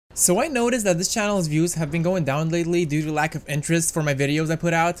So I noticed that this channel's views have been going down lately due to lack of interest for my videos I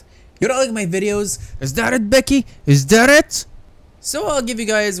put out. You don't like my videos? Is that it, Becky? Is that it? So I'll give you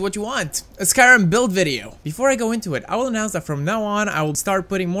guys what you want, a Skyrim build video. Before I go into it, I will announce that from now on, I will start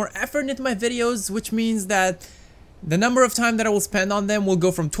putting more effort into my videos, which means that the number of time that I will spend on them will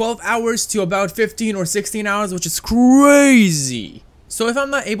go from 12 hours to about 15 or 16 hours, which is crazy. So if I'm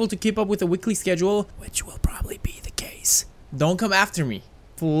not able to keep up with a weekly schedule, which will probably be the case, don't come after me,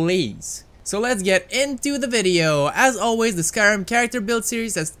 please. So let's get into the video. As always, the Skyrim character build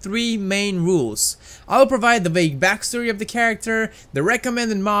series has 3 main rules. I will provide the vague backstory of the character, the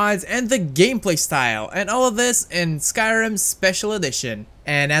recommended mods, and the gameplay style, and all of this in Skyrim Special Edition.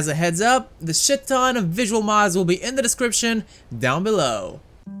 And as a heads up, the shit ton of visual mods will be in the description down below.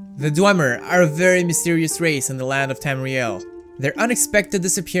 The Dwemer are a very mysterious race in the land of Tamriel. Their unexpected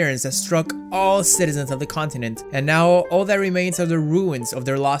disappearance has struck all citizens of the continent, and now all that remains are the ruins of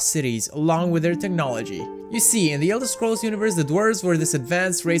their lost cities, along with their technology. You see, in the Elder Scrolls universe, the dwarves were this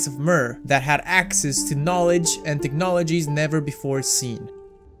advanced race of Mer that had access to knowledge and technologies never before seen.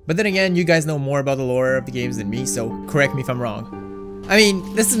 But then again, you guys know more about the lore of the games than me, so correct me if I'm wrong. I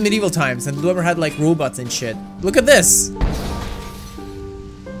mean, this is medieval times, and the Dwemer had like robots and shit. Look at this!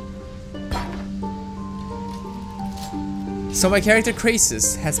 So my character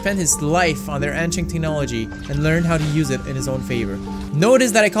Krasus has spent his life on their ancient technology and learned how to use it in his own favor.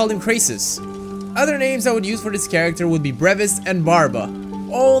 Notice that I called him Krasus. Other names I would use for this character would be Brevis and Barba,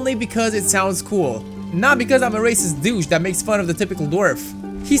 only because it sounds cool, not because I'm a racist douche that makes fun of the typical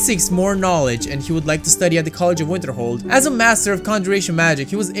dwarf. He seeks more knowledge and he would like to study at the College of Winterhold. As a master of conjuration magic,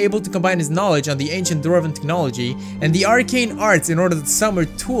 he was able to combine his knowledge on the ancient Dwarven technology and the arcane arts in order to summon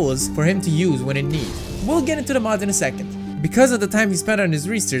tools for him to use when in need. We'll get into the mods in a second. Because of the time he spent on his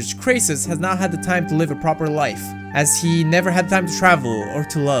research, Krasus has not had the time to live a proper life, as he never had time to travel or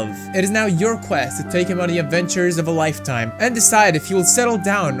to love. It is now your quest to take him on the adventures of a lifetime and decide if he will settle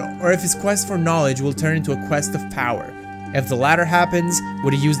down or if his quest for knowledge will turn into a quest of power. If the latter happens,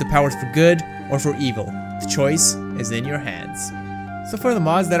 would he use the powers for good or for evil? The choice is in your hands. So for the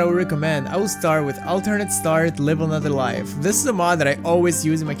mods that I would recommend, I will start with Alternate Start Live Another Life. This is a mod that I always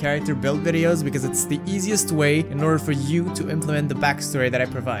use in my character build videos because it's the easiest way in order for you to implement the backstory that I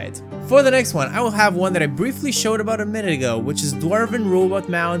provide. For the next one, I will have one that I briefly showed about a minute ago, which is Dwarven Robot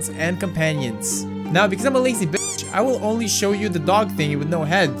Mounts and Companions. Now, because I'm a lazy bitch, I will only show you the dog thingy with no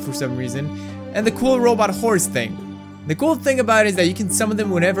head for some reason, and the cool robot horse thing. The cool thing about it is that you can summon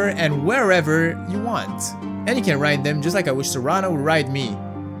them whenever and wherever you want. And you can ride them just like I wish Serana would ride me.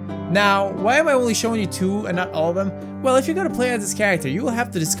 Now, why am I only showing you 2 and not all of them? Well, if you're gonna play as this character, you will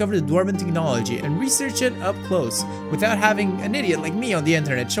have to discover the Dwarven technology and research it up close without having an idiot like me on the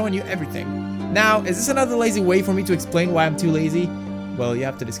internet showing you everything. Now, is this another lazy way for me to explain why I'm too lazy? Well, you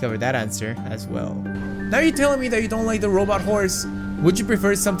have to discover that answer as well. Now you're telling me that you don't like the robot horse. Would you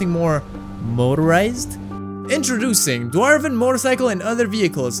prefer something more motorized? Introducing Dwarven Motorcycle and Other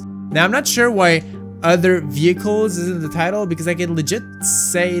Vehicles. Now, I'm not sure why Other Vehicles is in the title, because I can legit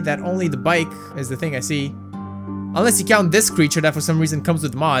say that only the bike is the thing I see. Unless you count this creature that for some reason comes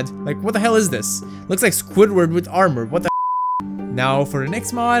with mod. Like, what the hell is this? Looks like Squidward with armor. What the f? Now, for the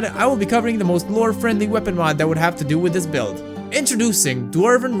next mod, I will be covering the most lore-friendly weapon mod that would have to do with this build. Introducing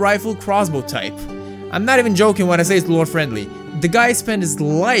Dwarven Rifle Crossbow type. I'm not even joking when I say it's lore-friendly. The guy spent his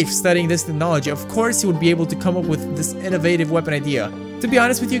life studying this technology. Of course he would be able to come up with this innovative weapon idea. To be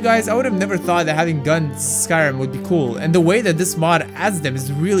honest with you guys, I would have never thought that having guns in Skyrim would be cool, and the way that this mod adds them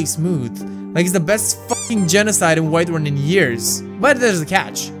is really smooth. Like, it's the best fucking genocide in Whiterun in years. But there's a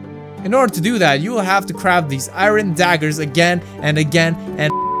catch. In order to do that, you will have to craft these iron daggers again and again, and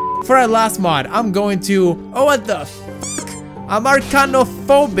for our last mod, I'm going to... Oh, what the fuck? I'm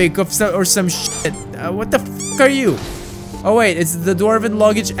arcanophobic or some shit. What the fuck are you? Oh wait, it's the Dwarven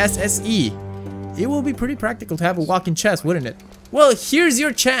Luggage SSE. It will be pretty practical to have a walk-in chest, wouldn't it? Well, here's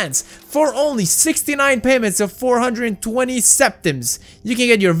your chance. For only 69 payments of 420 septims, you can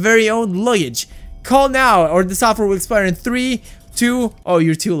get your very own luggage. Call now or this offer will expire in 3, 2... Oh,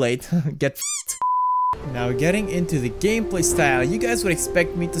 you're too late. Get f***ed. Now, getting into the gameplay style, you guys would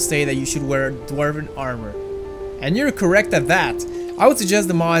expect me to say that you should wear Dwarven armor. And you're correct at that. I would suggest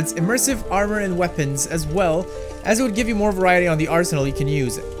the mods Immersive Armor and Weapons as well, as it would give you more variety on the arsenal you can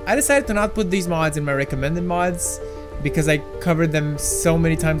use. I decided to not put these mods in my recommended mods because I covered them so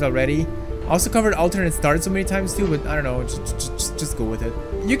many times already. I also covered Alternate Start so many times too, but I don't know, just go with it.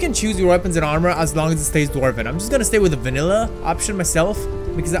 You can choose your weapons and armor as long as it stays Dwarven. I'm just gonna stay with the vanilla option myself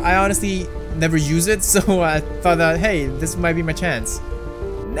because I honestly never use it, so I thought that, hey, this might be my chance.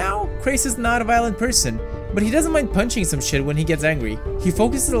 Now, Krasus is not a violent person. but he doesn't mind punching some shit when he gets angry. He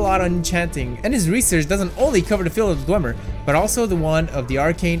focuses a lot on enchanting, and his research doesn't only cover the field of the Dwemer, but also the one of the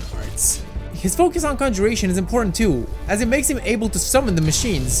arcane arts. His focus on conjuration is important too, as it makes him able to summon the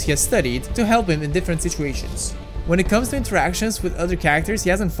machines he has studied to help him in different situations. When it comes to interactions with other characters, he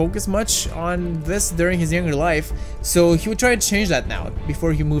hasn't focused much on this during his younger life, so he would try to change that now,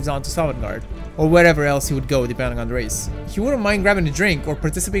 before he moves on to Sovngarde, or wherever else he would go depending on the race. He wouldn't mind grabbing a drink or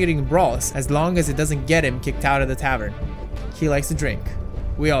participating in brawls, as long as it doesn't get him kicked out of the tavern. He likes to drink.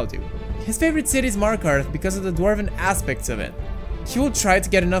 We all do. His favorite city is Markarth because of the dwarven aspects of it. He will try to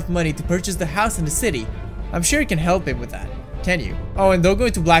get enough money to purchase the house in the city. I'm sure you can help him with that. Can you? Oh, and don't go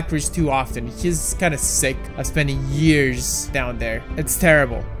to Blackbridge too often. He's kind of sick of spending years down there. It's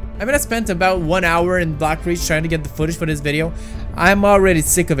terrible. I mean, I spent about 1 hour in Blackbridge trying to get the footage for this video. I'm already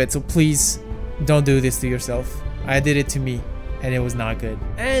sick of it, so please don't do this to yourself. I did it to me, and it was not good.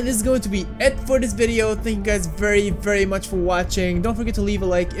 And this is going to be it for this video. Thank you guys very much for watching. Don't forget to leave a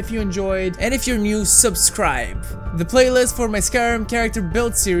like if you enjoyed, and if you're new, subscribe. The playlist for my Skyrim character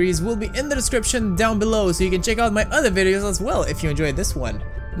build series will be in the description down below, so you can check out my other videos as well if you enjoyed this one.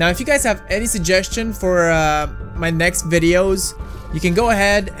 Now, if you guys have any suggestion for my next videos, you can go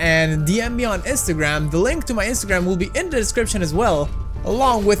ahead and DM me on Instagram. The link to my Instagram will be in the description as well,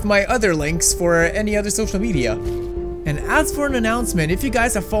 along with my other links for any other social media. And as for an announcement, if you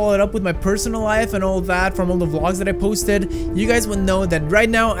guys have followed up with my personal life and all that from all the vlogs that I posted, you guys would know that right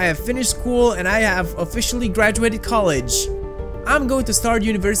now I have finished school and I have officially graduated college. I'm going to start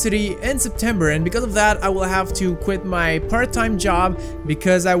university in September, and because of that I will have to quit my part-time job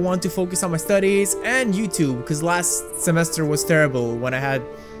because I want to focus on my studies and YouTube, because last semester was terrible when I had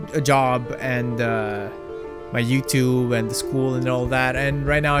a job and my YouTube and the school and all that, and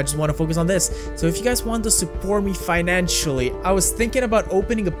right now I just want to focus on this. So if you guys want to support me financially, I was thinking about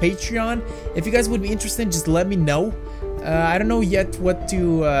opening a Patreon. If you guys would be interested, just let me know. I don't know yet what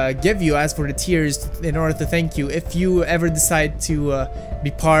to give you as for the tiers in order to thank you if you ever decide to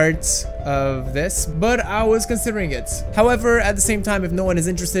be part of this, but I was considering it. However, at the same time, if no one is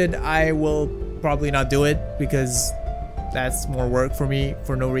interested, I will probably not do it because that's more work for me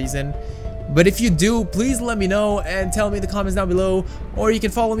for no reason. But if you do, please let me know and tell me in the comments down below, or you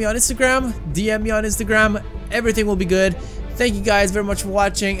can follow me on Instagram, DM me on Instagram, everything will be good. Thank you guys very much for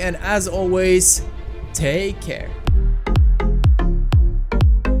watching, and as always, take care.